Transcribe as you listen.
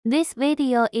This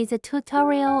video is a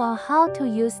tutorial on how to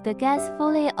use the gas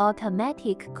fully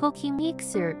automatic cooking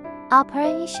mixer.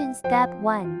 Operation Step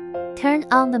 1. Turn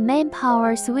on the main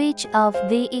power switch of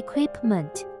the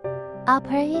equipment.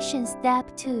 Operation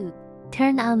Step 2.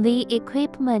 Turn on the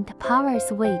equipment power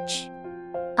switch.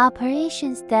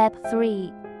 Operation Step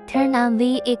 3. Turn on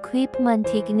the equipment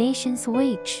ignition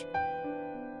switch.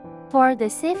 For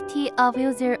the safety of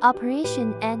user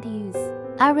operation and use,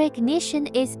 our ignition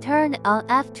is turned on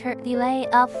after a delay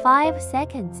of 5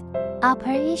 seconds.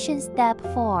 Operation Step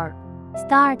 4.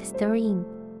 Start stirring.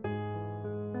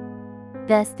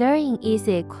 The stirring is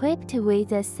equipped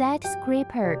with a set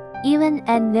scraper, even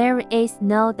and there is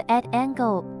no at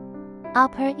angle.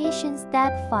 Operation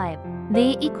Step 5.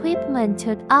 The equipment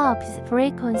took up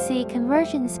frequency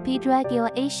conversion speed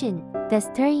regulation. The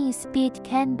stirring speed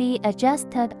can be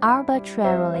adjusted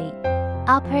arbitrarily.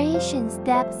 Operation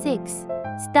Step 6.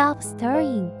 Stop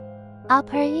stirring.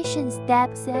 Operation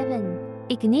Step 7.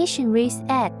 Ignition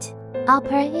reset.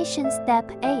 Operation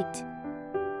Step 8.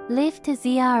 Lift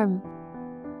the arm.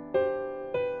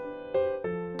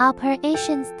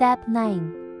 Operation Step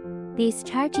 9.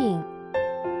 Discharging.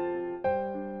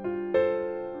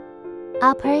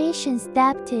 Operation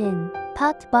Step 10.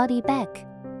 Put body back.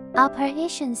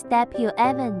 Operation Step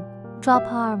 11. Drop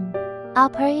arm.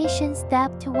 Operation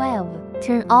Step 12.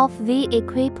 Turn off the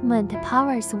equipment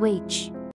power switch.